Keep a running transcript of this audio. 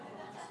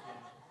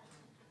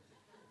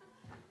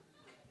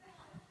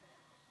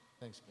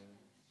Thanks, Gary.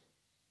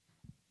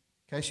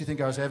 In case you think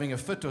I was having a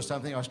fit or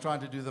something, I was trying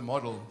to do the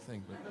model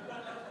thing, but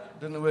it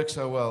didn't work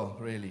so well,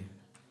 really.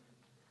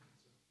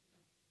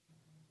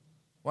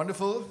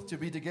 Wonderful to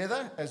be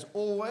together, as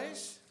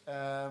always.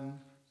 I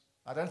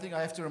don't think I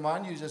have to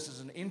remind you, just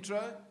as an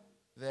intro,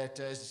 that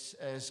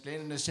as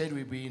Glenn has said,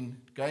 we've been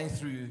going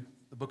through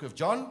the book of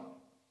John.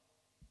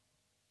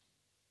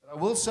 I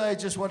will say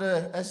just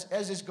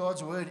as is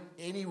God's word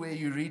anywhere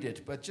you read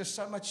it, but just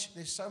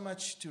there's so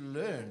much to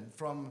learn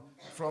from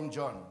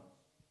John.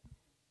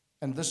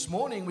 And this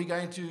morning we're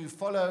going to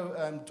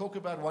talk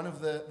about one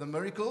of the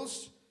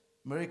miracles,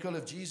 miracle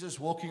of Jesus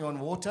walking on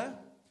water.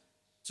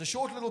 It's a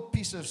short little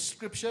piece of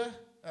scripture,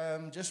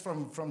 just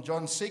from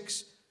John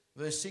 6,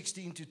 verse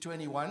 16 to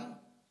 21.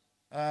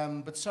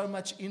 But so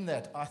much in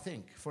that, I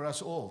think, for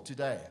us all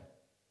today.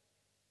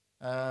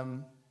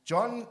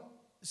 John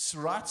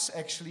writes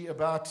actually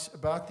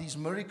about these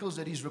miracles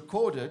that he's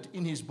recorded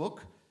in his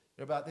book.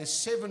 There's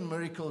 7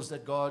 miracles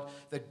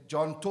that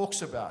John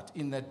talks about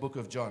in that book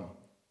of John.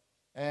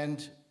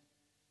 And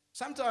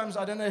sometimes,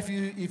 I don't know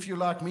if you're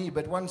like me,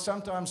 but one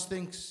sometimes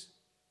thinks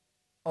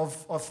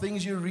of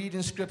things you read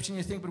in Scripture and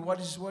you think,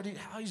 but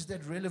how is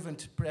that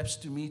relevant perhaps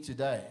to me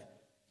today?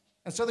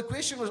 And so the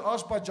question was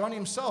asked by John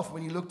himself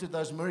when he looked at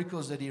those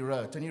miracles that he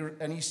wrote.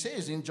 And he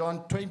says in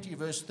John 20,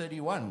 verse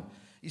 31,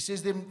 he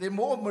says, there are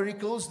more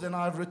miracles than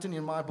I've written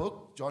in my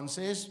book, John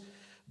says,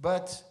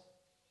 but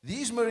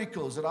these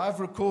miracles that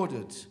I've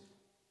recorded,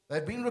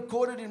 they've been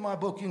recorded in my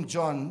book in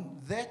John,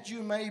 that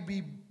you may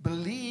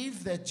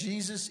believe that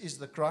Jesus is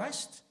the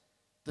Christ,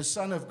 the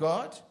Son of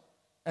God,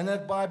 and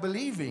that by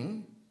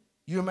believing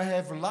you may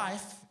have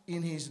life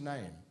in his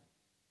name.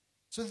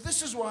 So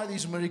this is why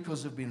these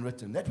miracles have been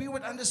written, that we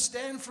would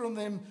understand from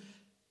them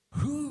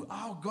who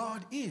our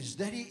God is,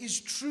 that he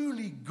is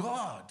truly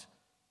God,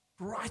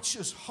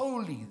 righteous,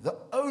 holy, the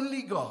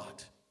only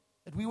God,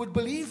 that we would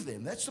believe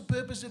them. That's the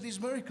purpose of these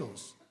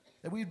miracles,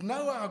 that we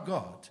know our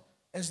God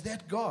as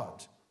that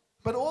God,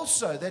 but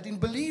also that in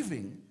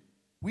believing,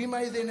 we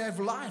may then have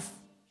life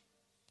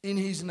in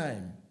his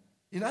name.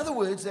 In other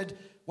words, that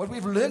what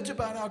we've learned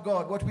about our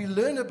God, what we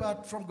learn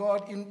about from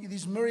God in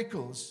these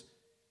miracles,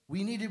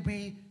 we need to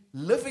be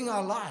living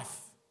our life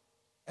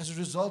as a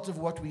result of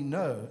what we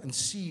know and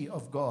see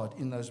of God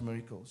in those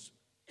miracles.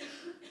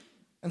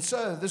 And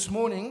so this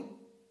morning,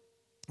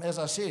 as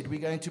I said, we're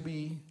going to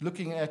be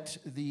looking at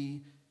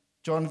the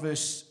John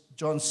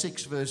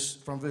 6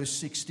 from verse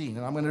 16,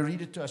 and I'm going to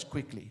read it to us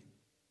quickly.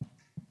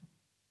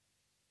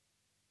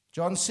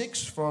 John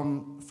 6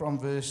 from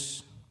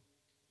verse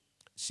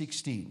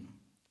 16.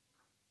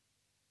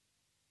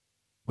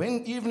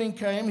 When evening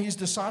came, his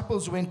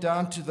disciples went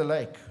down to the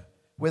lake,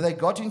 where they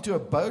got into a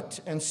boat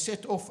and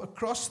set off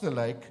across the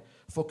lake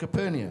for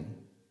Capernaum.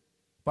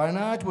 By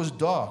now it was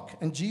dark,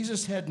 and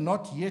Jesus had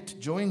not yet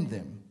joined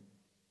them.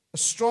 A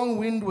strong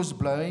wind was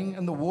blowing,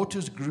 and the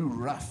waters grew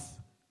rough.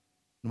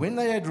 And when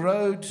they had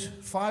rowed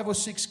 5 or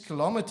 6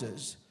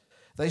 kilometers,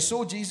 they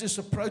saw Jesus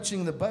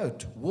approaching the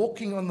boat,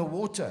 walking on the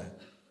water,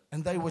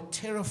 and they were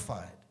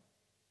terrified.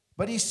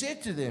 But he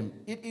said to them,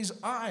 "It is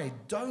I,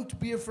 don't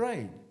be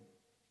afraid."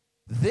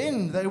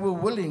 Then they were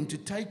willing to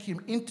take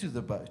him into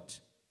the boat,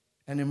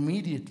 and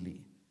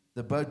immediately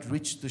the boat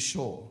reached the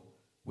shore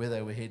where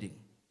they were heading.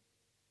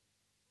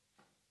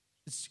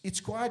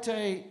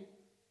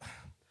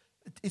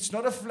 It's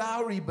not a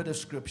flowery bit of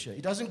scripture.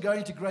 It doesn't go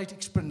into great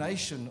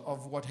explanation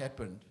of what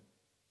happened.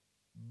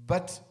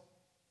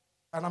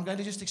 And I'm going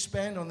to just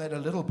expand on that a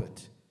little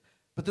bit.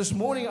 But this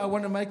morning I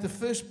want to make the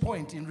first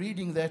point in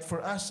reading that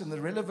for us and the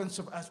relevance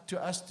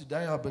to us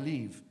today, I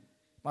believe.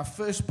 My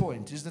first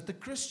point is that the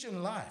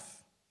Christian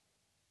life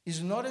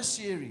is not a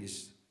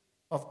series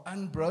of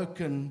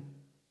unbroken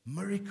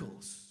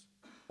miracles.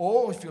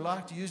 Or, if you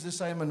like to use the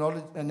same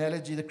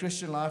analogy, the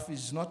Christian life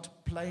is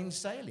not plain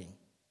sailing.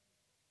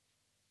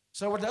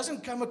 So what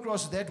doesn't come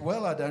across that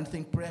well, I don't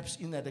think, perhaps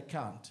in that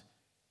account,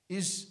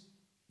 is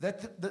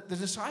that the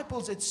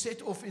disciples had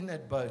set off in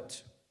that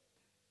boat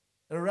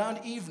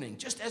around evening,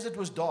 just as it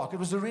was dark. It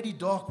was already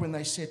dark when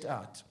they set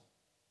out.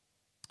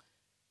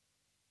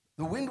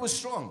 The wind was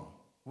strong.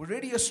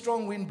 Already a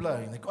strong wind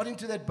blowing. They got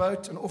into that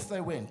boat and off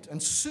they went.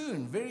 And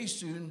soon, very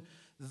soon,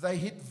 they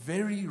hit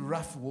very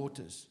rough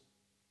waters.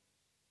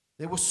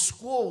 There were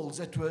squalls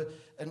that were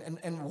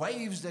and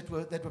waves that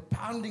were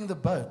pounding the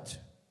boat.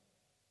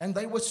 And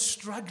they were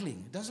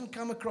struggling. It doesn't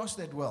come across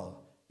that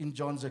well in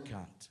John's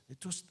account.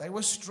 They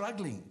were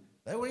struggling.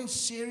 They were in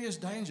serious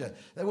danger.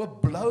 They were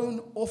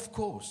blown off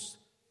course.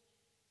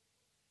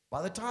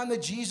 By the time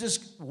that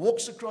Jesus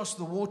walks across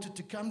the water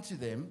to come to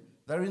them,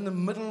 they're in the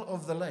middle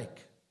of the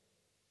lake.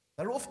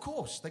 They're off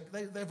course.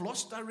 They've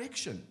lost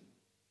direction.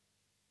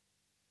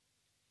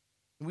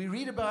 We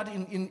read about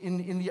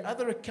in the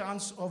other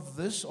accounts of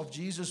this, of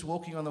Jesus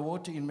walking on the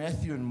water in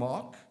Matthew and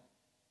Mark,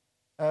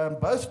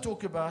 both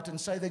talk about and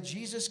say that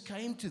Jesus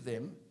came to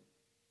them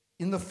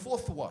in the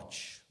fourth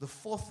watch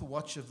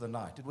of the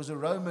night. It was a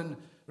Roman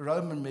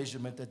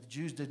measurement that the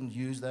Jews didn't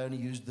use. They only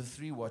used the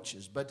 3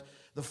 watches. But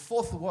the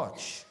fourth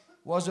watch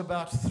was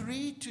about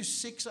 3 to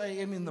 6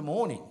 a.m. in the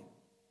morning.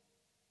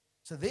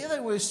 So there they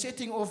were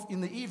setting off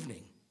in the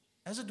evening,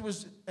 as it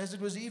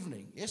was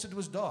evening. Yes, it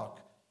was dark.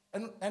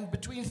 And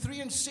between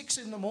 3 and 6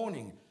 in the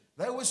morning,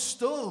 they were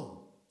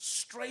still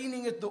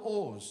straining at the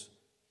oars,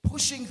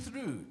 pushing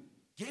through,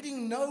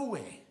 getting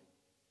nowhere,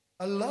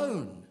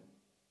 alone,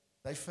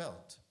 they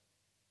felt.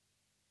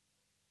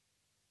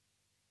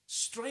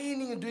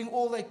 Straining and doing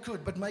all they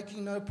could, but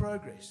making no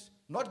progress.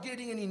 Not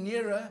getting any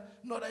nearer,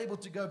 not able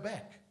to go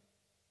back.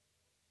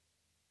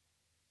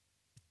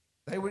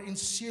 They were in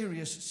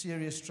serious,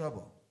 serious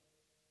trouble.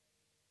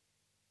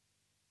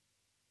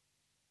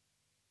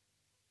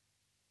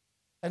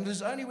 And it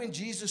was only when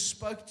Jesus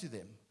spoke to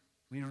them,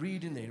 we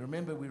read in there,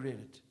 remember we read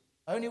it,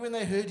 only when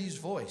they heard his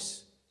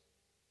voice,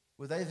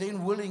 were they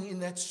then willing in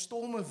that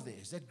storm of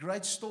theirs, that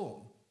great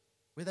storm,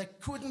 where they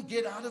couldn't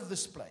get out of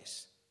this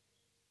place.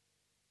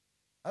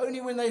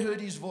 Only when they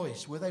heard his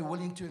voice were they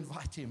willing to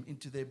invite him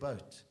into their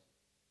boat.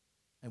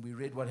 And we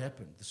read what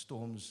happened. The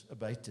storms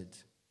abated,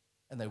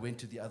 and they went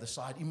to the other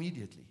side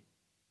immediately.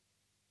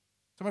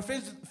 So my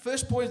friends, the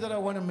first point that I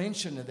want to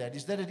mention of that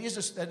is that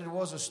it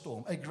was a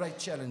storm, a great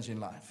challenge in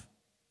life.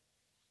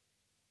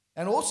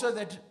 And also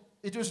that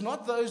it was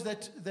not those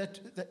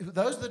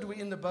that were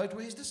in the boat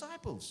were his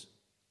disciples.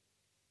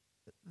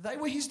 They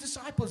were his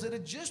disciples that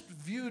had just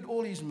viewed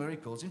all his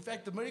miracles. In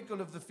fact, the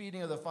miracle of the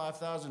feeding of the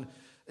 5,000,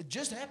 it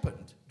just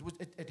happened.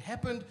 It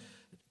happened,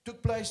 it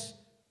took place.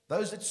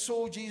 Those that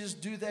saw Jesus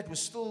do that were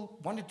still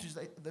wanted to,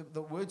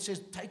 the word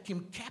says, take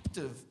him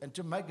captive and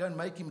to go and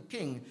make him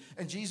king.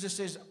 And Jesus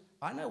says,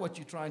 I know what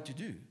you're trying to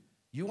do.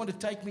 You want to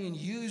take me and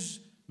use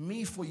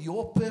me for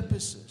your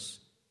purposes.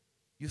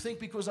 You think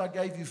because I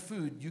gave you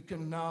food, you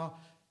can now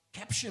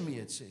capture me,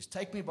 it says.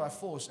 Take me by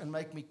force and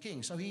make me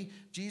king. So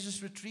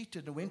Jesus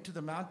retreated and went to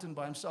the mountain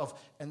by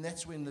himself. And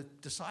that's when the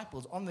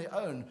disciples, on their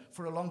own,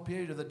 for a long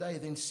period of the day,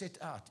 then set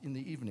out in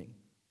the evening.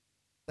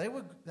 They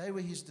were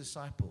his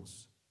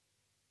disciples.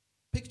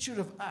 Picture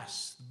of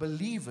us,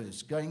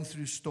 believers, going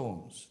through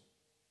storms.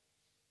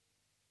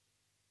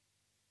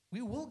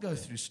 We will go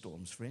through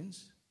storms,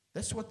 friends.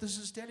 That's what this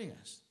is telling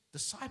us.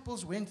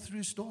 Disciples went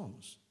through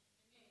storms.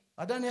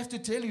 I don't have to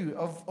tell you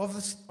of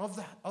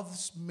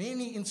this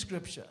many in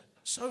Scripture.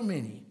 So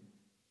many.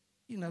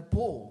 You know,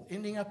 Paul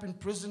ending up in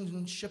prison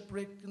and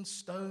shipwrecked and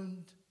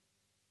stoned.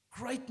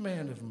 Great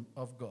man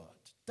of God.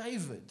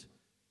 David,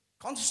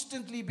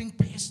 constantly being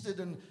pestered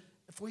and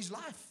for his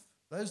life.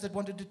 Those that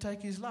wanted to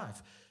take his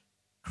life.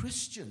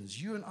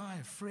 Christians, you and I,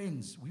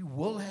 friends, we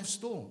will have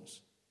storms.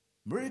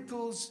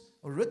 Miracles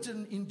are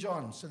written in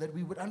John so that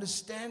we would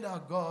understand our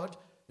God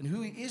and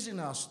who he is in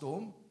our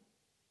storm,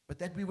 but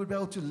that we would be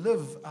able to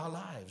live our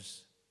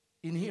lives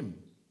in him.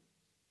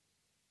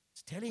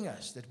 It's telling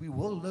us that we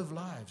will live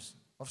lives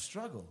of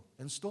struggle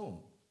and storm.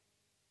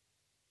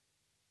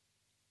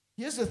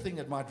 Here's the thing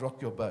that might rock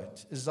your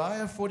boat.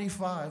 Isaiah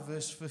 45,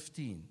 verse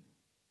 15.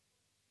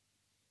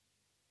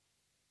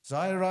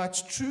 Isaiah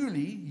writes,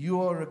 truly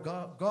you are a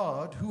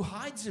God who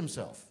hides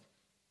himself.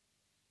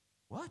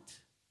 What?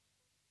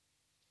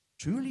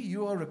 Truly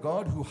you are a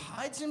God who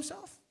hides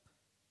himself?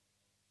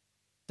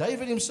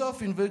 David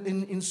himself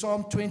in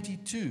Psalm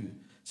 22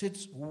 said,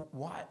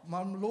 why,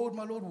 my Lord,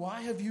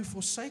 why have you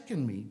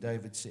forsaken me?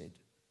 David said.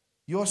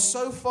 You are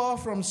so far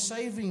from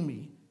saving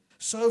me,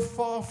 so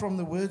far from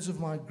the words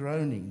of my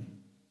groaning.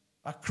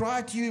 I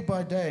cry to you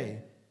by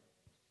day,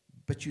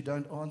 but you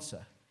don't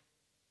answer.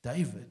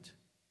 David.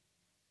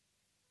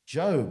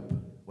 Job.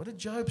 What did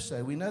Job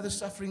say? We know the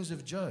sufferings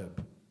of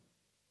Job.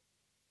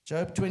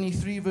 Job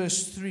 23,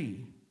 verse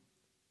 3.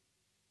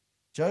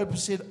 Job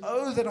said,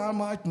 oh, that I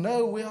might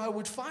know where I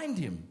would find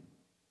him.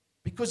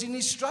 Because in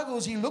his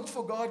struggles, he looked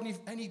for God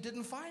and he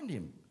didn't find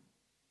him.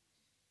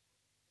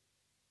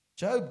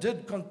 Job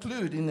did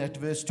conclude in that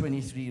verse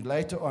 23.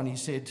 Later on, he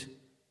said,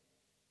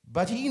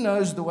 but he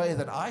knows the way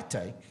that I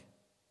take,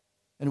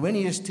 and when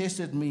he has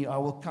tested me, I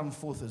will come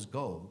forth as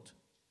gold.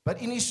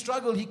 But in his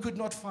struggle, he could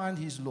not find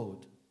his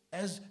Lord,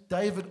 as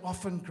David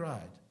often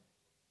cried.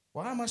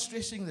 Why am I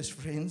stressing this,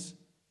 friends?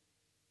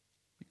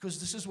 Because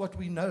this is what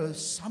we know.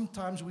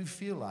 Sometimes we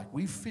feel like.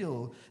 We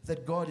feel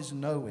that God is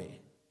nowhere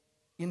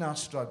in our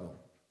struggle.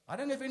 I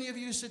don't know if any of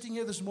you are sitting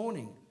here this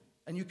morning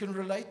and you can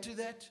relate to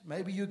that.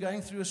 Maybe you're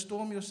going through a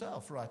storm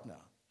yourself right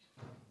now.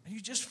 And you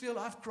just feel,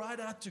 I've cried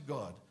out to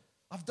God.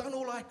 I've done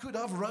all I could.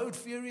 I've rowed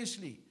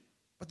furiously.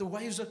 But the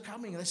waves are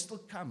coming. They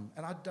still come.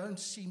 And I don't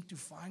seem to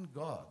find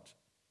God.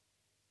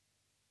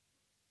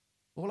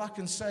 All I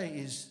can say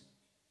is,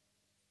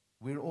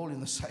 we're all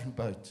in the same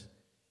boat.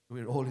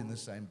 We're all in the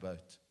same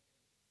boat.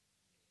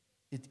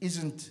 It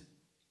isn't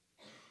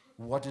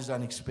what is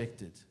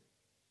unexpected.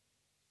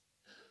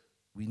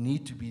 We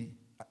need to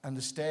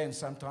understand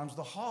sometimes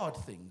the hard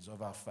things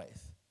of our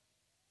faith.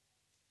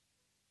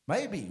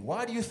 Maybe.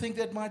 Why do you think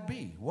that might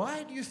be?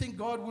 Why do you think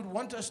God would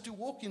want us to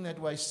walk in that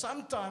way,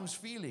 sometimes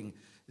feeling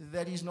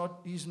that He's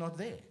not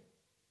there?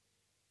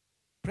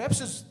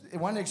 Perhaps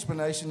one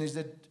explanation is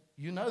that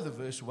you know the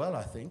verse well,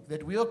 I think,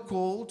 that we are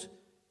called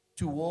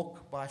to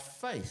walk by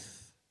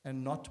faith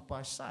and not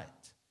by sight.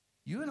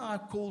 You and I are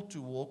called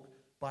to walk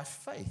by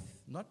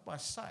faith, not by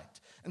sight.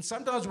 And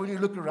sometimes when you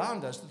look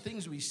around us, the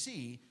things we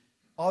see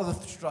are the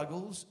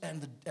struggles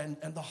and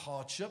the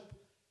hardship,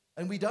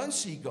 and we don't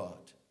see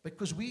God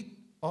because we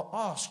are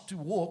asked to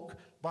walk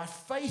by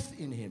faith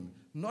in him,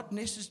 not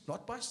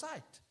by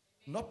sight,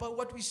 not by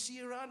what we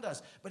see around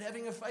us, but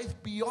having a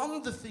faith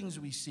beyond the things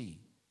we see.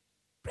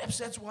 Perhaps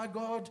that's why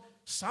God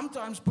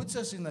sometimes puts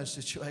us in those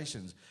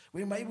situations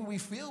where maybe we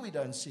feel we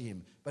don't see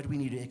him, but we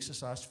need to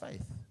exercise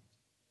faith.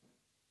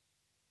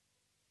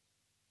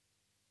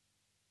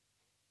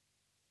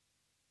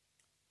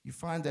 You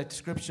find that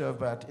scripture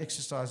about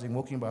exercising,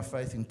 walking by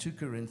faith in 2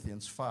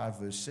 Corinthians 5,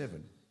 verse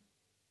 7.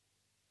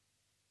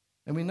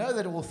 And we know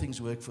that all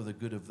things work for the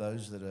good of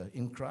those that are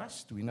in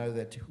Christ. We know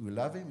that who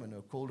love him and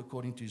are called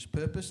according to his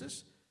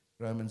purposes.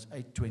 Romans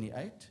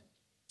 8:28.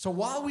 So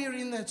while we are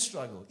in that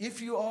struggle,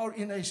 if you are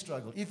in a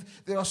struggle,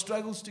 if there are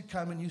struggles to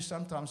come and you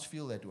sometimes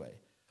feel that way,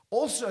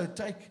 also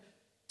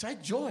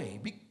take joy.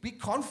 Be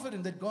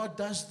confident that God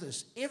does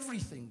this,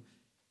 everything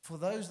for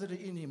those that are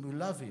in him, who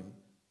love him.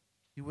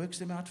 He works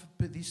them out,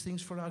 these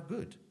things for our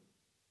good.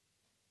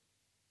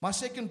 My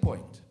second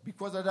point,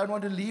 because I don't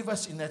want to leave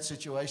us in that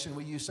situation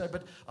where you say,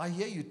 but I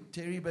hear you,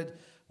 Terry, but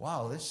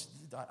wow,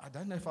 I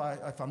don't know if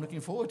I'm looking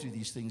forward to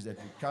these things that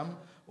would come,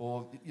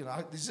 or,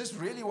 is this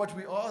really what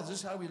we are? Is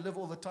this how we live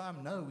all the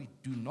time? No, we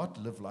do not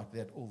live like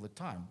that all the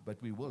time,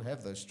 but we will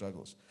have those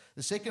struggles.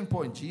 The second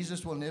point,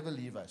 Jesus will never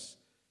leave us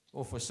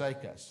or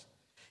forsake us.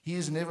 He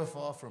is never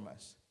far from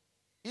us.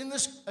 In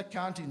this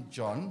account in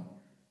John,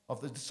 of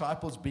the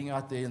disciples being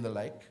out there in the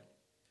lake.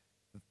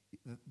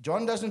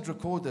 John doesn't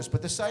record this,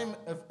 but the same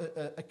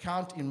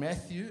account in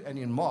Matthew and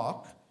in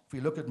Mark, if we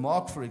look at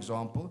Mark, for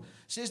example,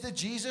 says that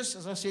Jesus,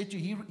 as I said to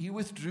you, he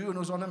withdrew and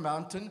was on a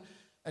mountain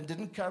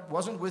and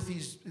wasn't with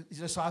his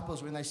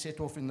disciples when they set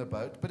off in the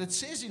boat. But it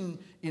says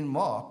in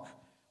Mark,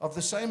 of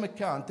the same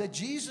account, that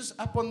Jesus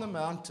up on the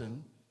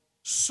mountain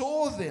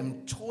saw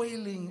them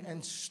toiling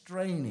and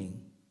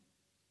straining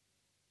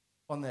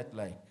on that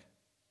lake.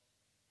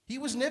 He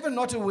was never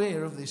not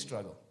aware of their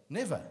struggle.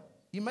 Never.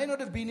 He may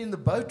not have been in the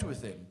boat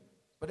with them,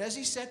 but as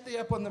he sat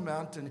there up on the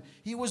mountain,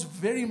 he was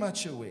very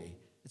much aware.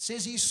 It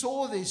says he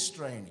saw their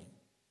straining.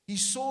 He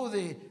saw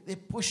their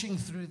pushing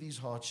through these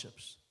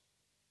hardships.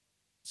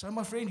 So,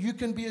 my friend, you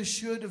can be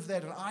assured of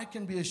that, and I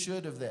can be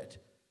assured of that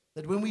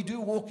when we do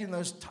walk in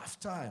those tough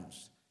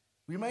times,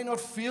 we may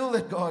not feel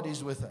that God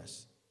is with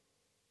us,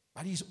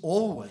 but he's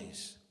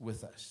always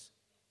with us.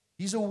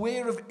 He's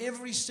aware of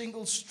every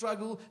single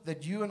struggle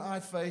that you and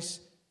I face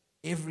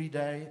every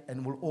day,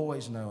 and will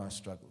always know our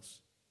struggles.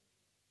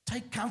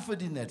 Take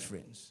comfort in that,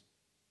 friends.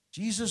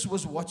 Jesus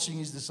was watching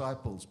his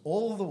disciples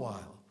all the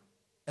while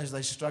as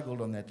they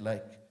struggled on that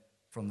lake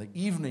from the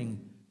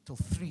evening till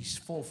 3,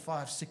 4,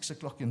 5, 6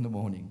 o'clock in the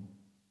morning.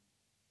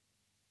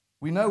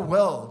 We know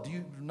well, do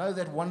you know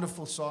that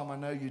wonderful psalm? I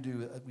know you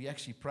do. We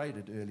actually prayed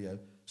it earlier,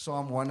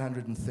 Psalm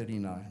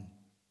 139,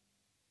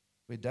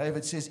 where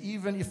David says,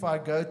 even if I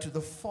go to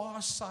the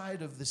far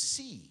side of the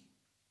sea,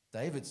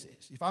 David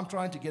says, if I'm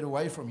trying to get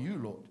away from you,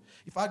 Lord,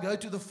 if I go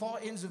to the far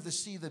ends of the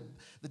sea,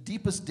 the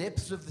deepest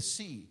depths of the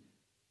sea,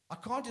 I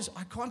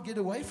can't get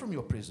away from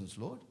your presence,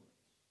 Lord.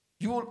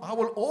 I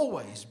will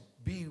always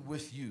be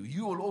with you.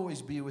 You will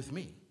always be with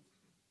me.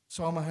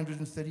 Psalm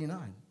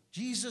 139.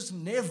 Jesus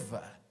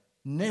never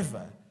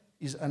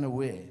is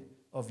unaware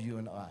of you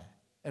and I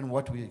and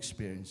what we're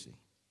experiencing.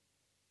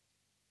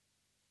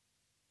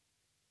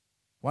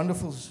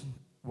 Wonderful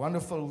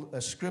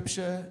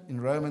scripture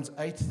in Romans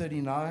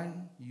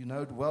 8:39. You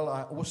know it well,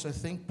 I also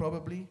think,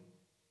 probably.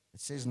 It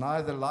says,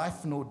 neither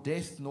life nor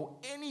death nor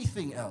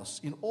anything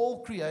else in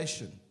all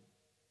creation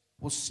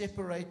will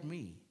separate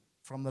me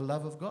from the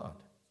love of God.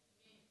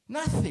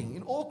 Nothing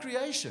in all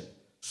creation.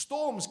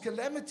 Storms,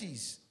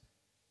 calamities,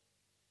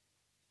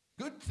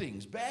 good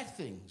things, bad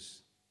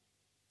things,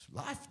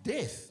 life,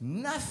 death.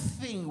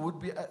 Nothing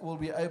will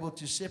be able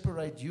to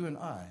separate you and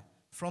I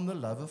from the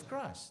love of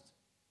Christ.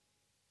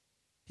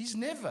 His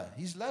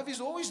love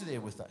is always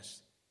there with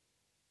us.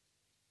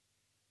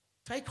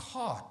 Take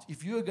heart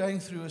if you are going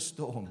through a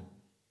storm.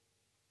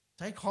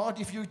 Take heart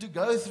if you are to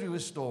go through a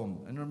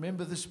storm, and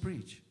remember this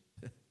preach.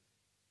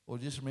 Or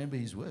just remember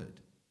his word.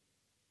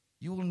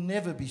 You will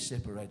never be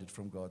separated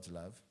from God's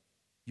love.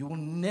 You will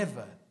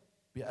never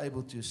be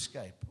able to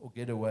escape or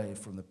get away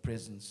from the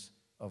presence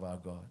of our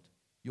God.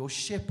 Your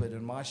shepherd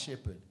and my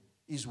shepherd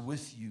is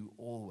with you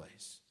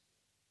always.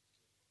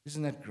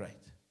 Isn't that great?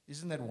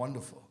 Isn't that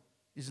wonderful?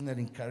 Isn't that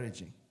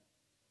encouraging?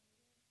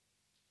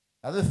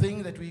 Other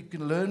thing that we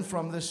can learn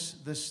from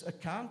this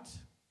account,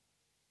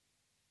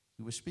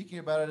 we were speaking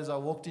about it as I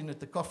walked in at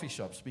the coffee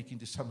shop, speaking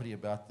to somebody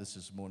about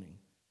this morning.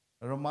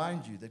 I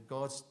remind you that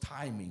God's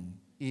timing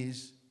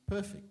is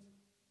perfect.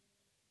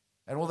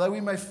 And although we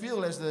may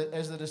feel, as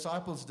the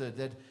disciples did,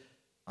 that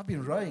I've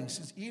been rowing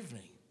since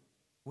evening.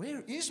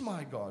 Where is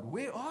my God?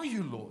 Where are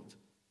you, Lord?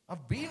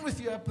 I've been with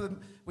you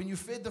when you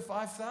fed the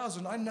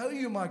 5,000. I know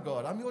you, my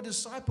God. I'm your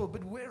disciple,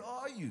 but where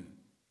are you?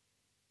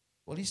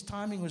 Well, his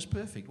timing was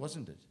perfect,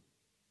 wasn't it?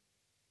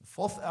 The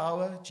 4th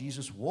hour,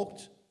 Jesus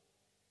walked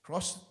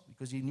across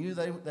because he knew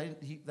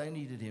they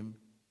needed him.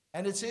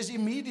 And it says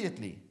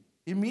immediately,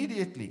 as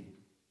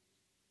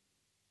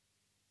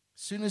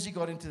soon as he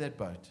got into that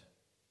boat,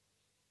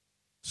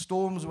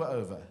 storms were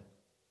over,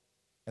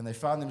 and they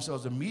found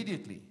themselves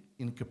immediately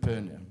in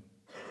Capernaum.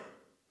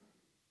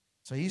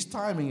 So his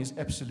timing is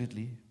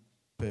absolutely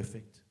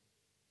perfect.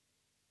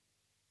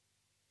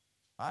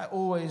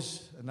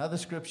 Another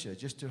scripture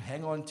just to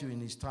hang on to in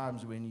these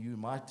times when you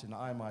might and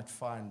I might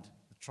find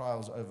the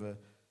trials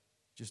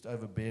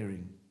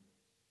overbearing.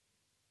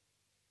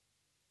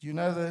 Do you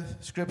know the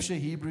scripture,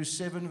 Hebrews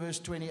 7 verse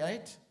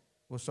 25,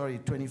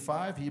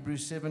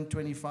 Hebrews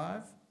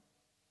 7:25?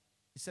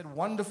 It's that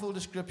wonderful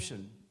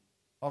description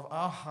of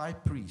our high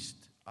priest,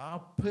 our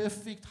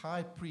perfect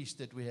high priest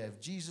that we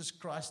have, Jesus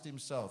Christ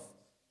himself,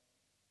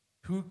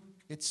 who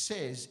it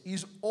says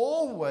is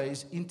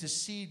always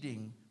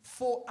interceding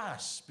for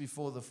us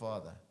before the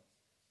Father.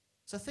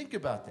 So think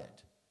about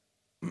that.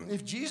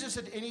 If Jesus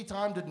at any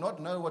time did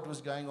not know what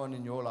was going on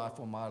in your life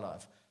or my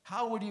life,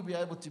 how would he be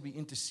able to be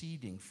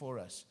interceding for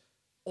us?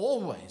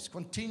 Always,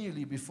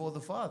 continually before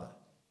the Father.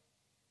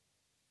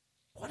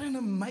 What an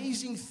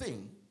amazing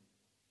thing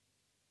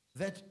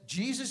that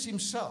Jesus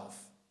himself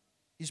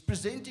is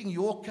presenting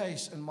your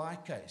case and my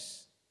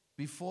case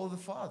before the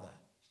Father,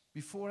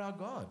 before our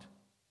God,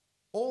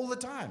 all the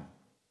time,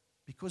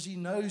 because he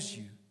knows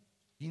you,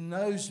 he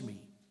knows me,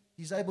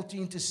 he's able to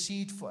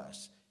intercede for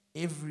us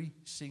every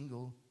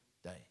single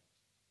day.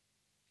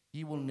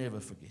 He will never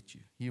forget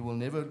you. He will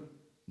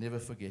never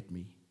forget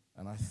me,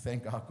 and I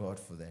thank our God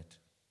for that.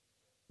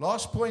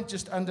 Last point,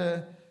 just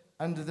under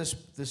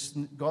this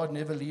God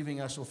never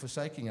leaving us or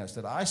forsaking us,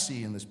 that I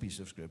see in this piece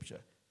of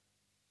scripture.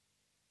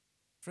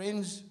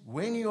 Friends,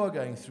 when you are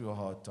going through a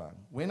hard time,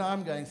 when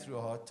I'm going through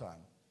a hard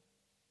time,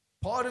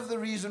 part of the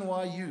reason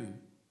why you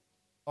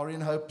are in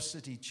Hope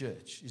City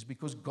Church is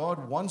because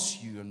God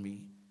wants you and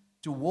me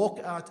to walk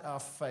out our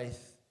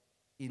faith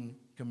in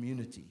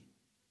community,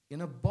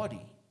 in a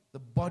body, the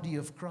body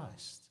of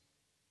Christ.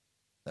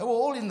 They were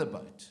all in the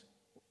boat.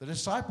 The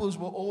disciples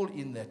were all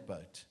in that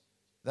boat.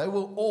 They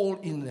were all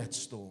in that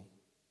storm.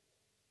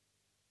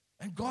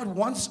 And God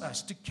wants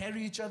us to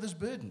carry each other's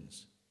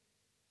burdens.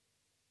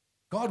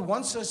 God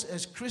wants us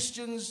as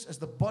Christians, as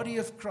the body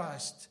of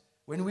Christ,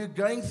 when we're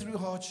going through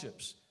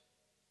hardships,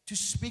 to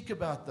speak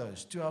about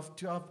those to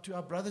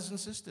our brothers and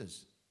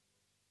sisters.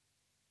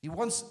 He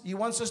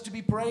wants us to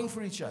be praying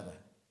for each other.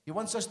 He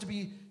wants us to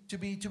be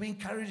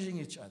encouraging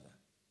each other.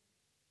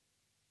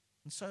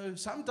 And so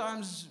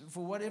sometimes,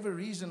 for whatever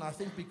reason, I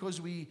think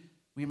because we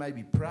may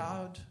be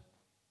proud,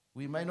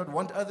 we may not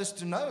want others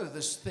to know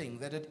this thing,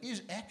 that it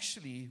is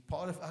actually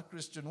part of our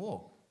Christian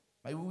walk.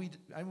 Maybe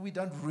we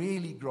don't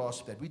really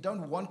grasp that. We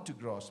don't want to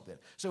grasp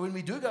that. So when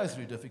we do go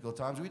through difficult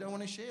times, we don't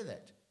want to share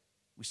that.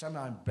 We're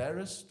somehow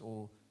embarrassed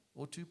or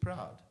too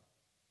proud.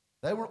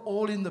 They were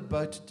all in the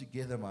boat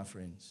together, my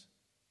friends.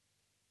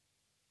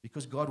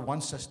 Because God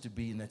wants us to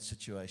be in that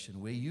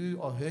situation where you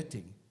are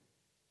hurting.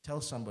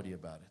 Tell somebody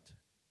about it.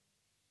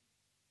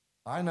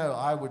 I know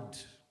I would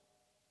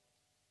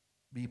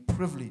be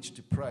privileged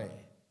to pray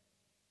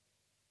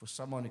for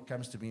someone who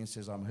comes to me and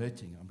says, I'm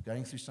hurting, I'm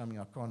going through something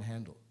I can't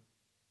handle.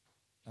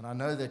 And I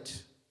know that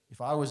if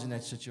I was in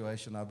that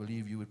situation, I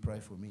believe you would pray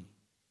for me.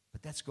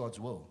 But that's God's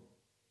will,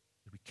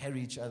 that we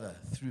carry each other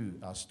through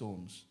our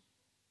storms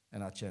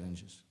and our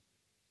challenges.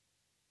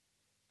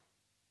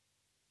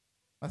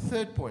 My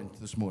third point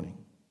this morning.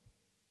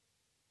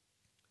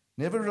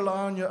 Never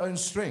rely on your own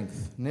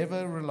strength.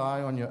 Never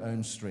rely on your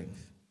own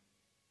strength.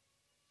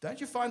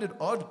 Don't you find it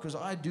odd, because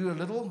I do a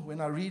little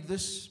when I read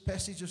this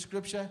passage of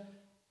Scripture?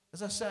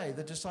 As I say,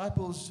 the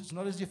disciples, it's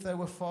not as if they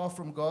were far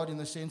from God in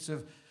the sense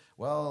of,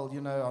 well,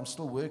 I'm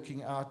still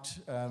working out,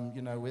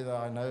 whether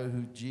I know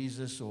who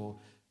Jesus or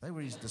they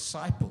were his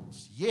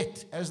disciples.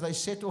 Yet, as they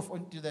set off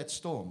into that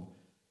storm,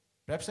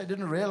 perhaps they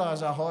didn't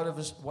realize how hard of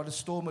what a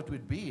storm it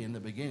would be in the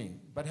beginning.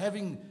 But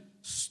having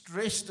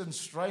stressed and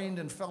strained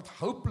and felt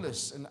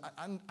hopeless and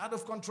out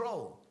of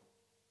control,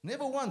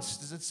 never once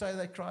does it say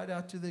they cried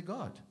out to their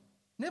God.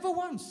 Never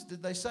once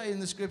did they say in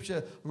the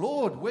Scripture,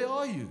 Lord, where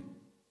are you?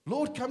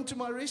 Lord, come to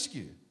my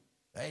rescue.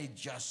 They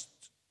just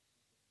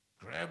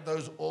grabbed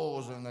those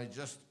oars and they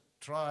just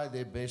tried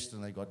their best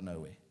and they got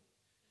nowhere.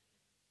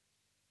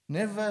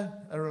 Never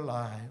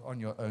rely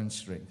on your own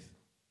strength.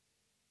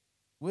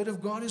 Word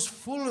of God is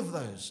full of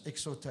those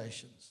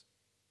exhortations.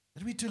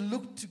 That we to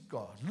look to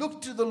God,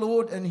 look to the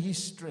Lord and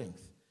his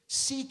strength.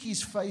 Seek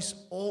his face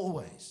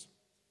always.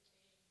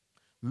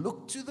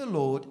 Look to the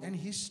Lord and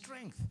his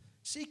strength.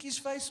 Seek his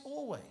face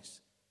always,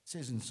 it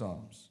says in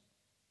Psalms.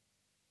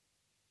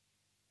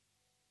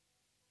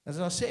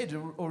 As I said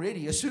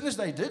already, as soon as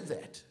they did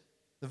that,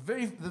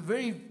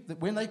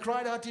 when they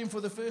cried out to him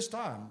for the first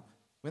time,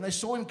 when they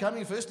saw him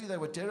coming, firstly they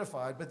were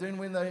terrified, but then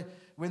when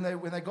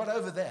they got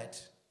over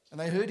that and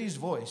they heard his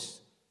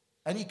voice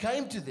and he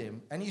came to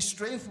them and his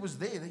strength was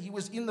there, that he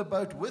was in the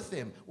boat with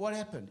them, what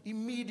happened?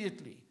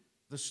 Immediately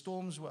the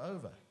storms were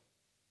over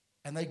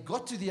and they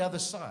got to the other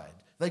side.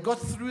 They got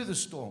through the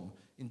storm,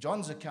 in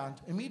John's account,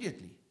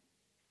 immediately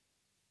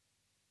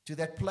to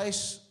that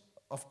place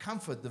of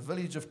comfort. The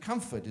village of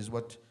comfort is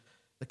what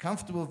The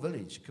comfortable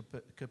village,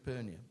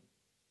 Capernaum.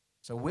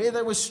 So where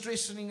they were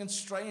stressing and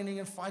straining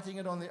and fighting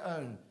it on their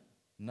own,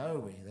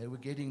 nowhere. They were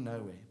getting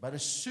nowhere. But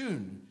as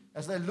soon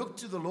as they looked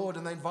to the Lord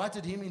and they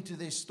invited him into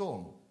their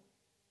storm,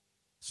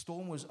 the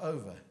storm was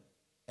over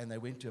and they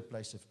went to a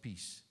place of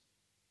peace.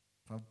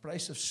 From a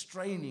place of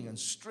straining and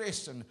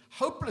stress and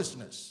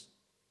hopelessness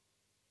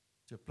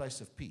to a place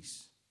of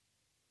peace,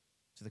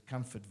 to the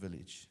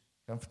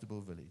comfortable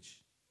village.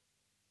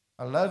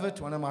 I love it.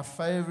 One of my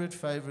favorite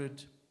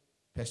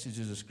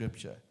passages of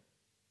Scripture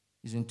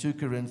is in 2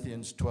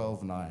 Corinthians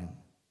 12:9,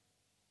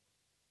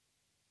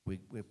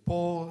 where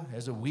Paul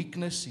has a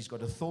weakness. He's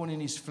got a thorn in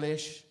his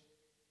flesh.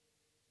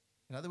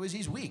 In other words,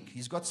 he's weak.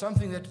 He's got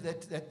something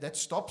that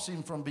stops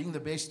him from being the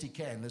best he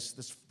can, this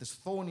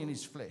thorn in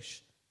his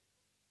flesh.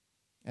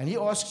 And he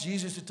asks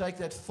Jesus to take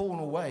that thorn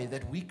away,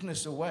 that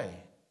weakness away.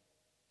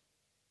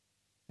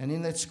 And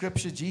in that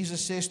scripture,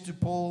 Jesus says to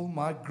Paul,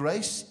 "My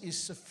grace is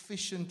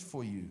sufficient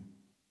for you.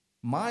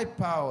 My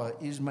power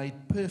is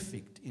made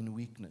perfect in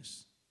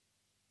weakness."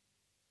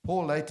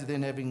 Paul later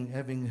then,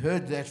 having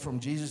heard that from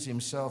Jesus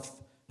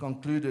himself,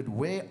 concluded,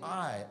 "Where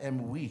I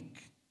am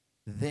weak,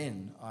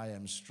 then I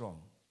am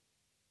strong."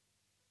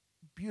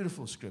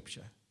 Beautiful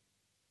scripture.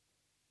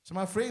 So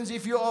my friends,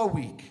 if you are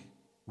weak,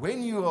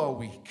 when you are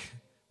weak,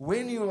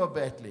 when you are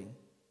battling,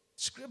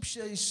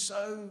 scripture is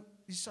so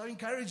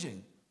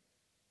encouraging.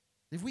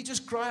 If we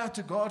just cry out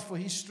to God for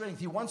his strength,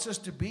 he wants us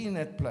to be in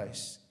that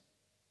place.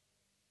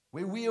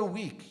 Where we are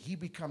weak, he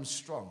becomes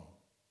strong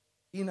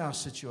in our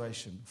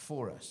situation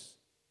for us.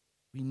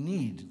 We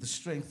need the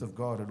strength of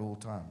God at all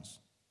times.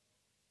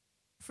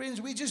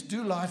 Friends, we just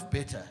do life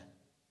better.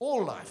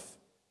 All life.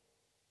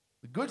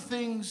 The good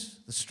things,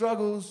 the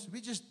struggles, we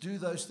just do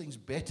those things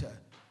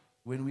better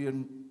when we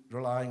are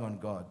relying on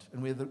God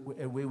and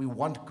where we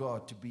want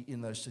God to be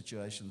in those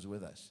situations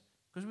with us.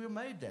 Because we were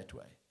made that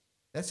way.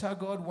 That's how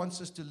God wants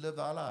us to live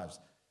our lives.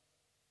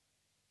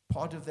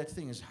 Part of that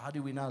thing is, how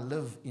do we now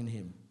live in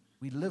him?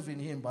 We live in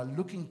him by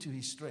looking to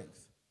his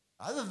strength.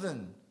 Other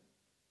than,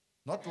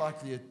 not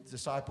like the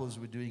disciples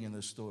were doing in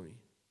this story,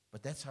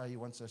 but that's how he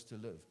wants us to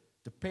live.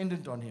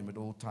 Dependent on him at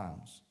all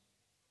times.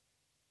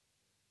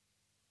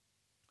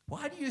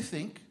 Why do you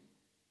think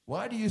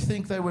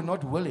they were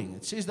not willing?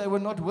 It says they were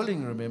not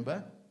willing,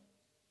 remember?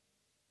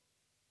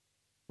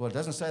 Well, it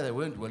doesn't say they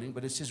weren't willing,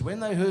 but it says when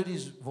they heard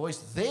his voice,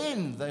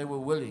 then they were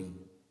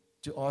willing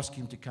to ask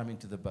him to come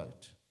into the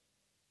boat.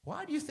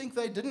 Why do you think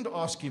they didn't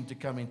ask him to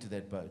come into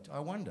that boat? I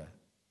wonder.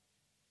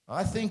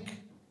 I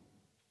think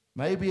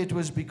maybe it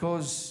was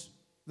because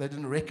they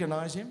didn't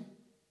recognize him.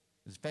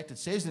 In fact, it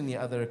says in the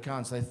other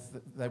accounts,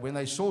 when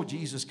they saw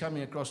Jesus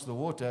coming across the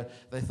water,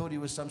 they thought he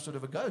was some sort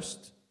of a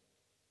ghost.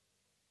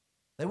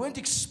 They weren't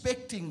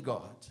expecting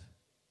God.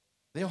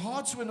 Their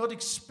hearts were not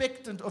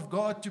expectant of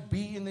God to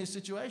be in their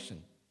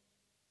situation.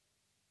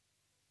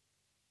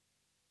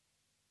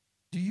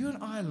 Do you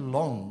and I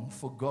long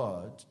for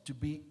God to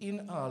be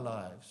in our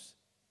lives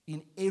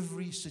in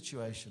every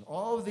situation?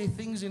 Are there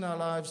things in our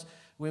lives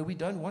where we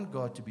don't want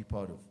God to be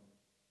part of?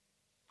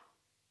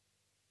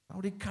 I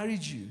would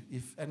encourage you,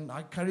 and I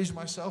encourage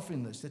myself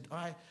in this, that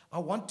I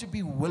want to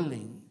be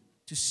willing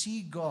to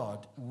see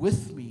God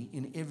with me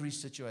in every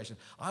situation.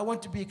 I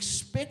want to be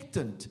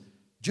expectant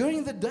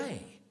during the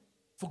day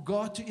for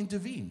God to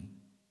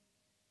intervene.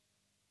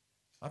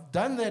 I've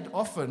done that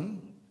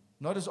often,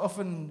 not as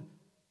often,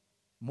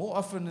 more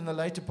often in the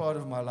later part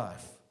of my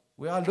life,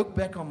 where I look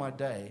back on my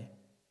day,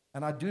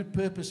 and I do it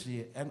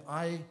purposely, and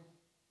I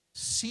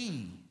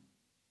see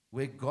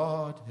where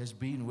God has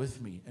been with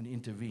me and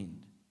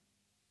intervened.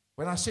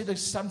 When I said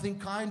something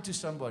kind to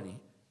somebody,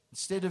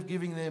 instead of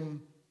giving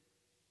them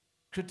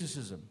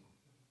criticism,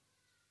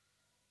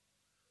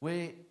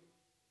 where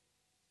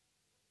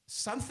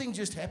something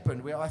just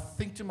happened, where I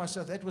think to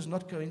myself, that was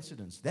not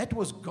coincidence. That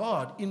was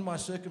God in my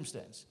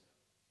circumstance.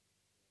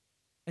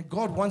 And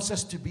God wants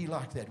us to be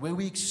like that, where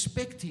we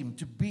expect him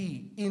to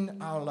be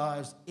in our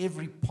lives,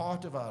 every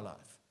part of our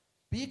life.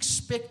 Be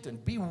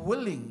expectant, be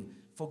willing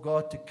for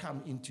God to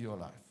come into your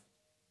life.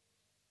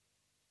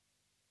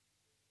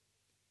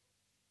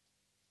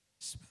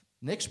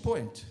 Next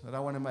point that I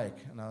want to make,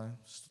 and I'll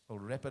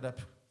wrap it up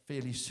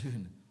fairly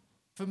soon.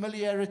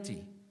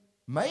 Familiarity.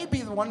 Maybe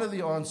one of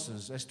the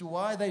answers as to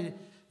why they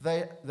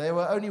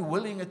were only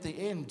willing at the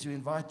end to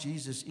invite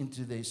Jesus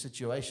into their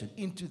situation,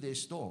 into their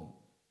storm.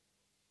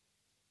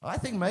 I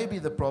think maybe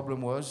the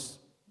problem was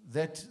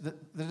that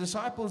the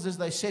disciples, as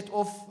they set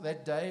off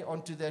that day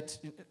onto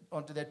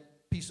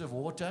that piece of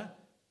water,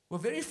 were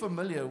very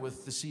familiar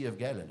with the Sea of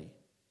Galilee.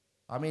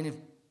 I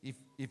mean,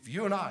 if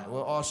you and I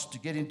were asked to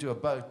get into a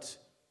boat,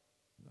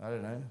 I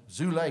don't know,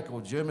 Zoo Lake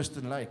or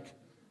Germiston Lake,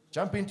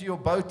 jump into your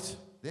boat.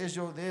 There's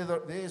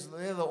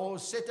the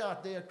oars, set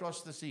out there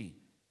across the sea.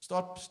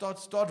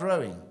 Start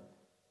rowing.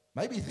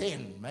 Maybe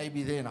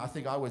then I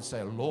think I would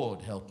say,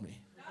 Lord, help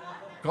me.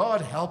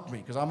 God, help me,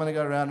 because I'm going to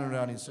go round and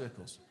round in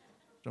circles.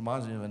 It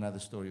reminds me of another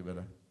story, but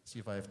I'll see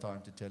if I have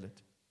time to tell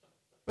it.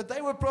 But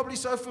they were probably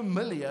so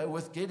familiar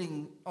with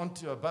getting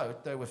onto a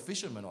boat. They were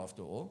fishermen,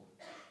 after all.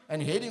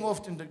 and heading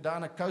off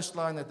down a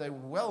coastline that they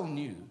well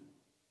knew,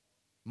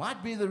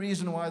 might be the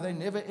reason why they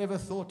never ever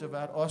thought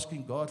about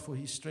asking God for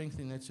his strength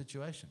in that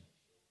situation.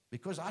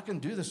 Because I can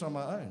do this on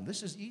my own.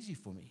 This is easy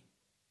for me.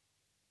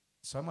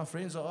 So my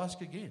friends, I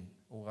ask again,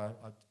 or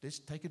let's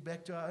take it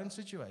back to our own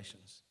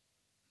situations.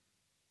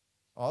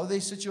 Are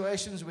there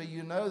situations where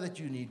you know that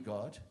you need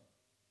God?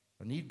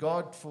 I need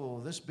God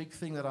for this big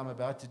thing that I'm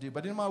about to do.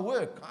 But in my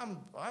work,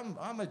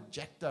 I'm a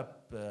jacked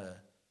up,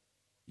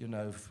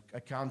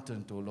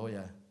 accountant or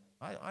lawyer.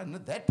 I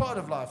that part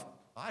of life,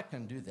 I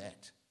can do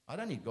that. I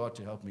don't need God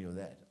to help me with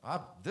that.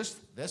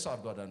 This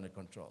I've got under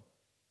control.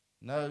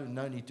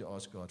 No need to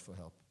ask God for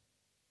help.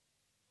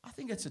 I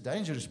think it's a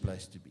dangerous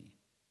place to be.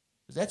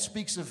 Because that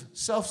speaks of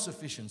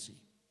self-sufficiency.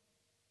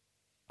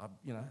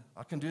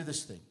 I can do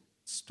this thing.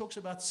 It talks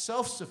about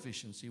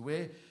self-sufficiency,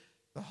 where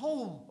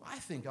I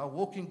think our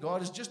walk in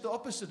God is just the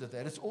opposite of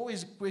that. It's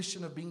always a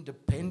question of being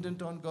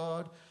dependent on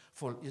God.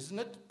 Isn't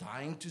it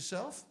dying to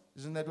self?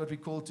 Isn't that what we're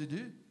called to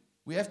do?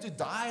 We have to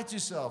die to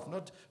self,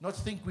 not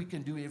think we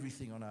can do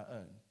everything on our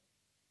own.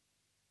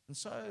 And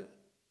so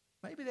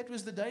maybe that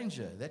was the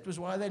danger. That was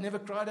why they never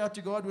cried out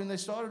to God when they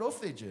started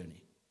off their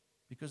journey,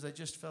 because they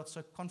just felt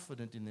so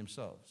confident in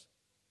themselves.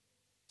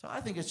 So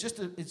I think it's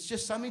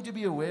just something to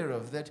be aware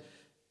of, that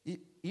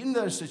in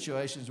those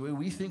situations where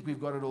we think we've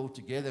got it all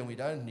together and we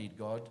don't need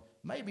God,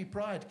 maybe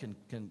pride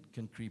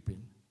can creep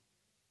in.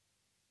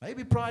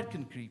 Maybe pride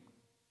can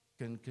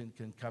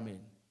come in.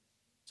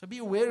 So be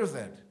aware of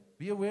that.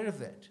 Be aware of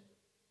that.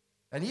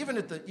 And even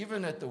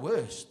at the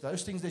worst,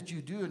 those things that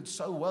you do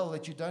so well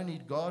that you don't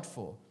need God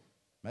for,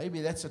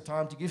 maybe that's a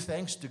time to give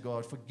thanks to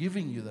God for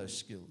giving you those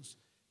skills,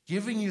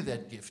 giving you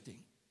that gifting,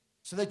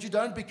 so that you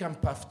don't become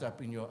puffed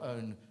up in your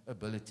own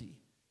ability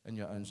and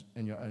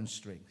your own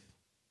strength.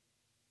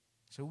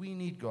 So we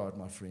need God,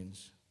 my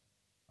friends.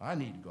 I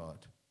need God.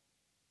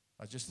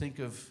 I just think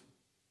of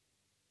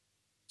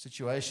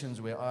situations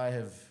where I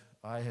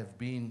have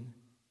been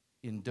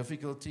in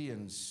difficulty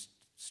and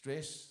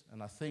stress,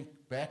 and I think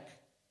back,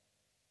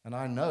 and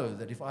I know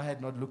that if I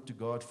had not looked to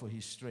God for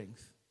his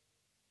strength,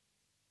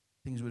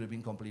 things would have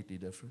been completely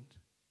different.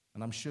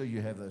 And I'm sure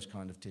you have those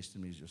kind of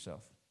testimonies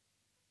yourself.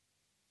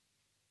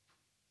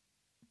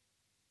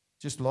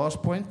 Just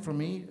last point from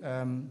me,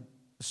 the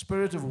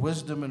spirit of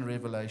wisdom and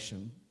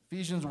revelation.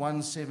 Ephesians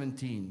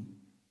 1:17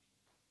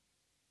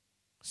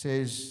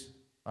 says,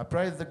 I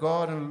pray that the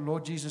God and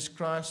Lord Jesus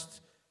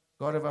Christ,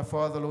 God of our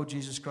Father, Lord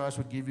Jesus Christ,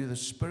 would give you the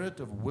spirit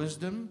of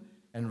wisdom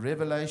and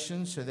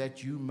revelation so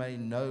that you may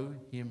know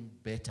him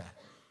better.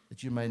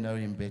 That you may know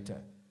him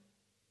better.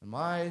 And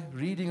my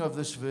reading of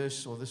this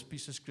verse or this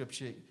piece of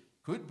scripture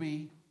could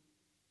be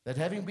that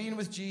having been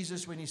with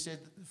Jesus when he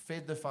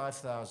fed the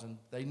 5,000,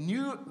 they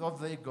knew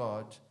of their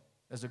God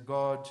as a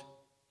God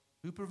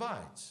who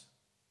provides.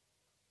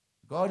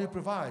 God who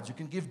provides, who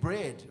can give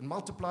bread and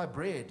multiply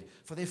bread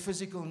for their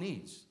physical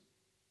needs.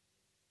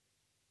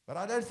 But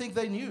I don't think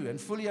they knew and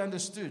fully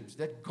understood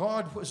that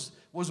God was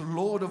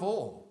Lord of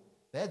all.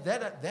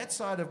 That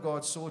side of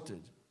God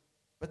sorted.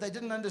 But they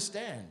didn't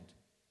understand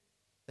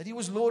that he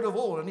was Lord of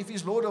all. And if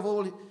he's Lord of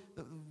all,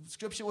 the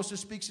scripture also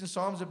speaks in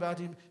Psalms about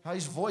him, how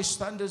his voice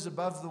thunders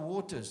above the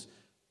waters.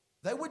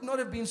 They would not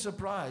have been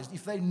surprised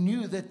if they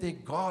knew that their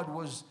God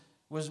was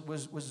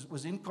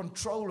in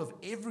control of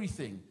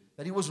everything,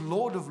 that he was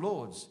Lord of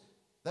lords.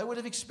 They would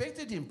have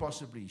expected him,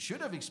 possibly,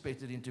 should have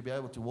expected him to be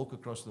able to walk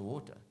across the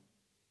water.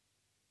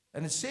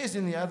 And it says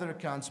in the other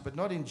accounts, but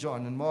not in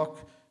John, in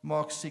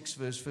Mark 6,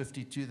 verse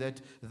 52,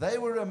 that they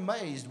were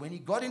amazed when he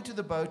got into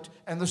the boat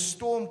and the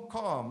storm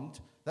calmed.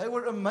 They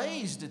were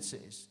amazed, it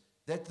says,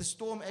 that the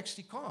storm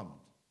actually calmed.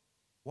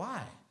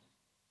 Why?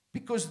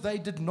 Because they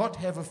did not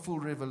have a full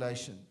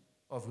revelation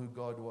of who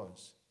God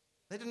was.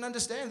 They didn't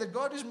understand that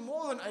God is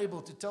more than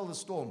able to tell the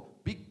storm,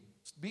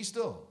 be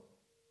still.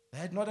 They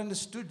had not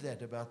understood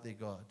that about their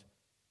God.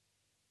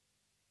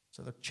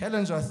 So the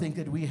challenge I think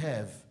that we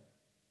have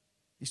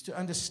is to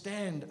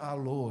understand our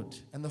Lord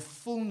and the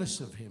fullness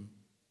of him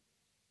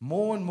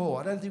more and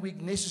more. I don't think we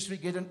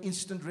necessarily get an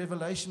instant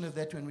revelation of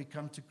that when we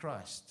come to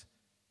Christ.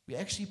 We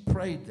actually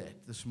prayed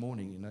that this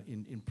morning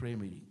in prayer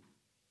meeting.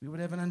 We would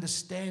have an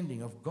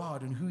understanding of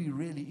God and who he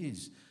really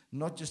is,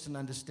 not just an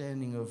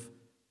understanding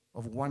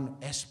of one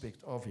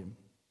aspect of him.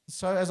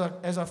 So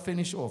as I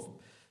finish off,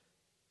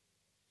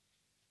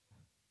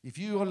 if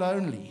you are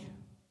lonely,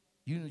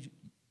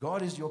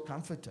 God is your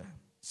comforter.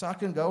 So I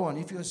can go on.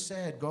 If you're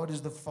sad, God is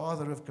the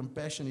Father of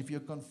compassion. If you're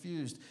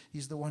confused,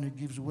 he's the one who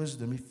gives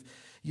wisdom. If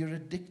you're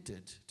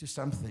addicted to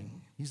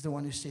something, he's the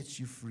one who sets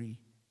you free.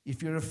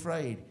 If you're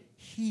afraid,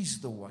 he's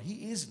the one.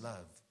 He is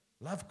love.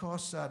 Love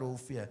casts out all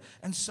fear.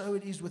 And so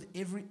it is with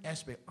every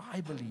aspect.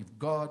 I believe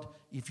God,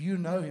 if you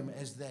know him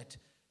as that,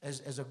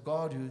 as a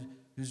God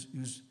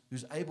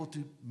who's able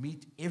to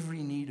meet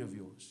every need of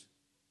yours,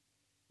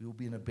 we will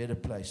be in a better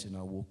place in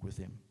our walk with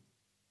him.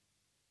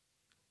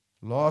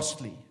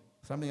 Lastly,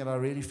 something that I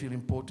really feel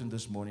important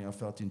this morning, I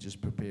felt in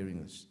just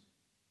preparing this.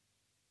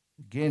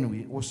 Again,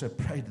 we also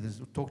prayed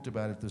this, talked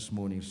about it this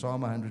morning,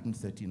 Psalm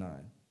 139.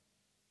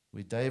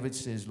 where David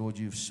says, Lord,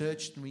 you've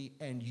searched me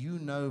and you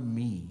know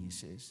me, he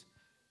says.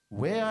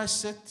 Where I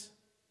sit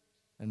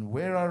and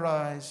where I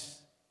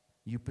rise,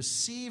 you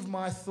perceive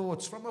my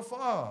thoughts from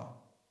afar.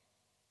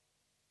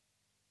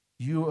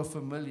 You are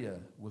familiar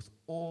with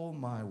all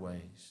my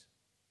ways.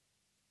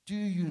 Do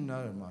you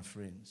know, my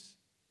friends,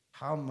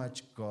 how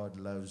much God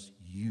loves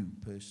you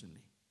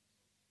personally?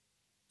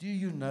 Do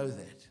you know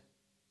that?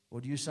 Or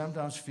do you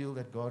sometimes feel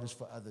that God is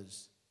for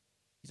others?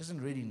 He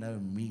doesn't really know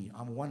me.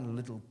 I'm one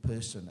little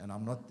person and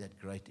I'm not that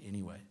great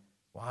anyway.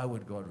 Why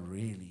would God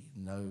really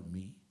know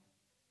me?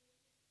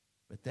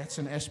 But that's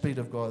an aspect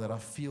of God that I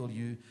feel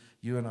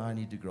you and I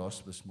need to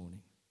grasp this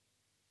morning.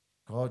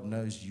 God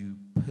knows you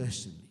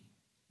personally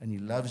and He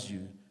loves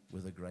you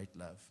with a great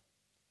love.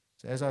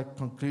 So as I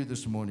conclude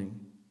this morning,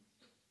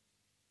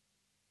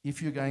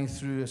 if you're going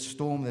through a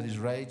storm that is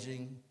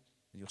raging,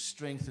 your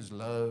strength is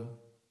low,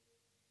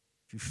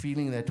 if you're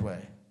feeling that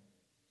way,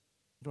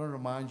 I want to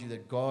remind you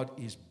that God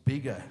is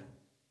bigger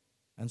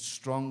and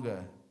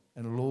stronger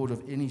and Lord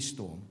of any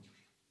storm,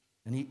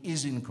 and He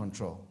is in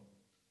control.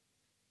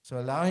 So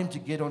allow Him to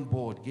get on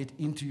board, get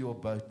into your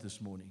boat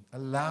this morning.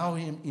 Allow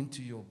Him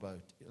into your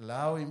boat.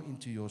 Allow Him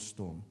into your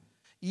storm.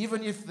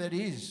 Even if that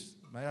is,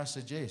 may I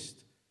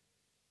suggest,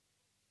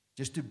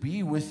 just to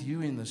be with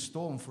you in the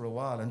storm for a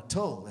while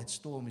until that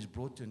storm is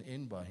brought to an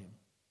end by Him.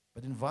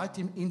 But invite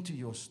Him into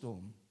your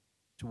storm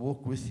to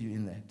walk with you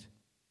in that.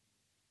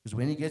 Because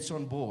when He gets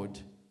on board,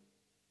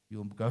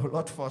 you'll go a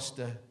lot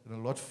faster and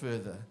a lot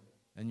further,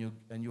 and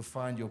you'll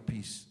find your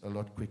peace a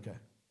lot quicker.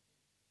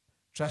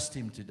 Trust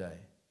Him today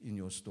in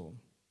your storm.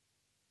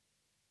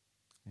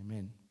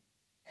 Amen.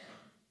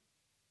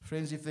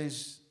 Friends, if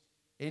there's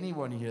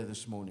anyone here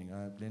this morning,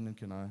 Glendon,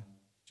 can I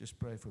just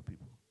pray for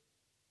people?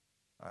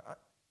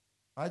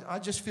 I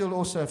just feel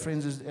also,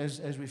 friends,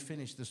 as we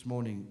finish this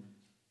morning,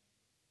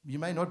 you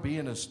may not be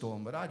in a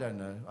storm, but I don't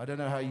know. I don't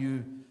know how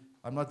you...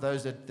 I'm not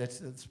that's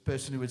the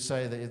person who would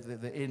say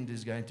that the end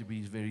is going to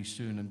be very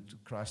soon and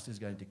Christ is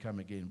going to come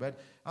again. But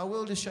our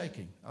world is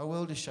shaking. Our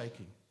world is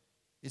shaking.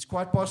 It's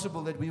quite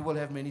possible that we will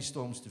have many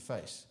storms to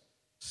face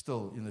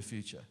still in the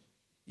future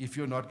if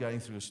you're not going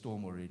through a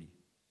storm already.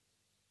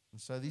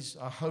 And so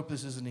I hope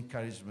this is an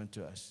encouragement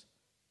to us.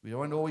 We don't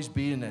want to always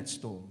be in that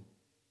storm.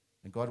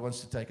 And God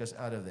wants to take us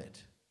out of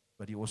that.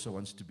 But He also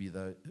wants to be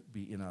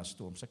in our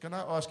storm. So can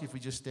I ask if we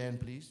just stand,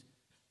 please?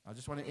 I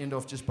just want to end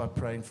off just by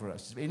praying for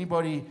us. If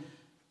anybody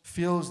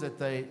feels that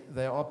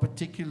they are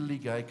particularly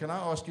gay, can I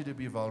ask you to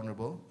be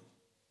vulnerable?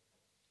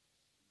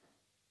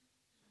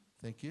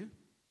 Thank you. Do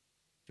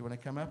you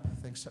want to come up?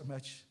 Thanks so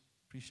much.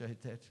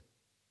 Appreciate that.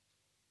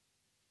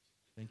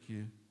 Thank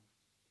you.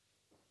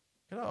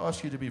 Can I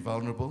ask you to be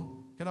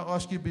vulnerable? Can I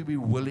ask you to be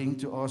willing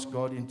to ask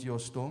God into your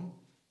storm?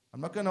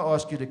 I'm not going to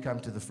ask you to come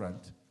to the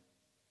front.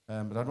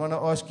 But I want to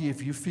ask you,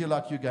 if you feel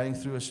like you're going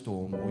through a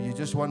storm or you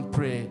just want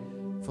prayer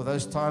for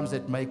those times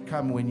that may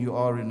come when you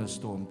are in a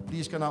storm,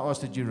 please can I ask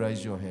that you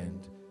raise your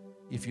hand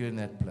if you're in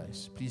that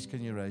place. Please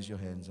can you raise your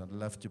hands? I'd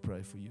love to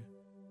pray for you.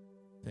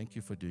 Thank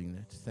you for doing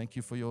that. Thank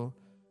you for your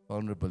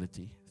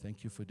vulnerability.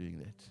 Thank you for doing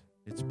that.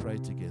 Let's pray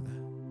together.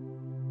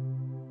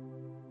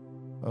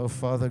 Oh,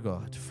 Father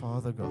God,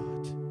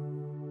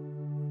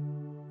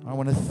 I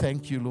want to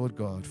thank you, Lord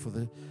God, for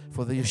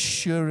the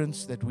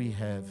assurance that we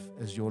have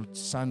as your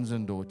sons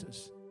and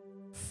daughters.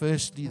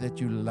 Firstly, that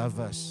you love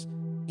us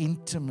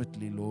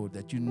intimately, Lord,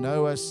 that you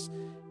know us,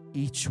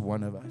 each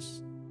one of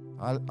us.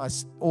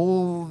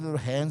 All the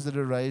hands that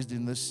are raised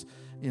in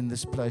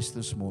this place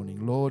this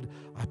morning, Lord,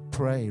 I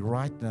pray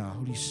right now,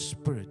 Holy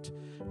Spirit,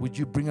 would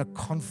you bring a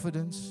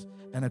confidence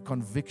and a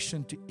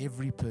conviction to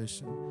every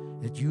person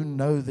that you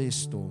know their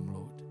storm,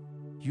 Lord.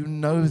 You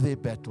know their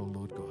battle,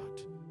 Lord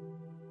God.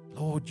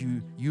 Lord,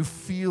 you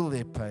feel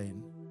their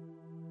pain.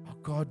 Oh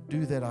God,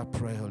 do that, I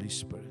pray, Holy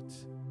Spirit.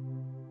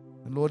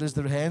 And Lord, as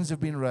their hands have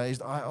been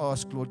raised, I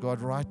ask, Lord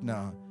God, right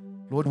now,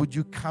 Lord, would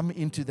you come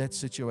into that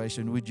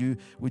situation? Would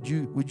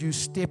you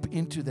step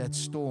into that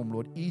storm,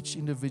 Lord, each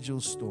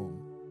individual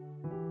storm,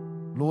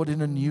 Lord,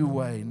 in a new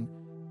way,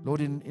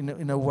 Lord,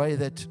 in a way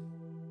that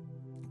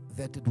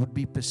it would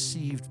be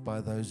perceived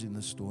by those in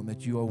the storm,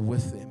 that you are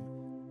with them.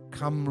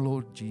 Come,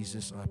 Lord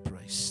Jesus, I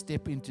pray.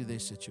 Step into their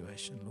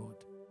situation, Lord.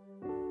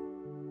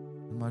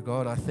 And my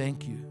God, I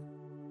thank you,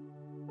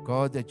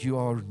 God, that you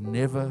are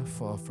never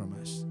far from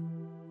us.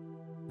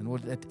 And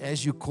Lord, that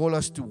as you call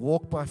us to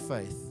walk by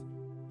faith,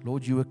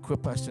 Lord, you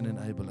equip us and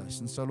enable us.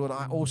 And so, Lord,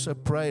 I also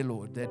pray,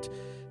 Lord, that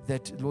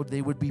Lord,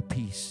 there would be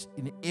peace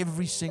in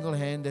every single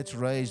hand that's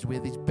raised where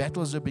these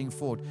battles are being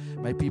fought.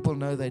 May people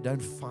know they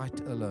don't fight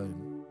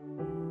alone.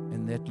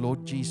 And that,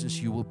 Lord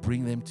Jesus, you will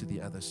bring them to the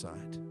other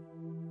side.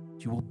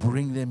 You will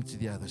bring them to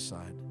the other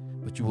side,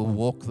 but you will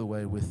walk the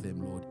way with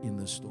them, Lord, in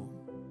the storm.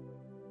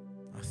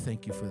 I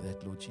thank you for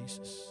that, Lord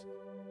Jesus.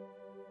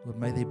 Lord,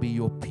 may there be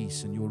your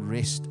peace and your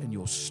rest and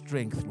your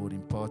strength, Lord,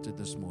 imparted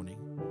this morning.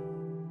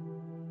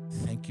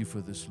 Thank you for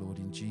this, Lord,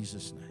 in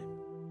Jesus' name.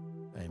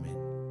 Amen.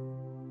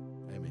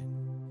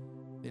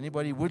 Amen. If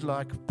anybody would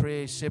like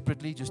prayer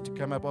separately, just to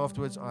come up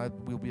afterwards, I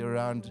will be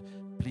around.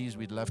 Please,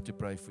 we'd love to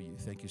pray for you.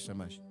 Thank you so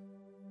much.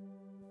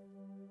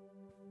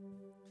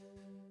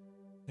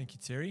 Thank you,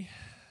 Terry.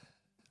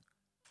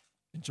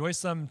 Enjoy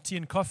some tea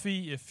and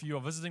coffee. If you are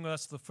visiting with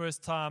us for the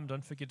first time,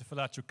 don't forget to fill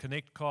out your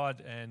Connect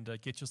card and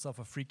get yourself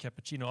a free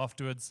cappuccino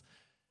afterwards.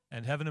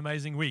 And have an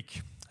amazing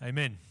week.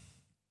 Amen.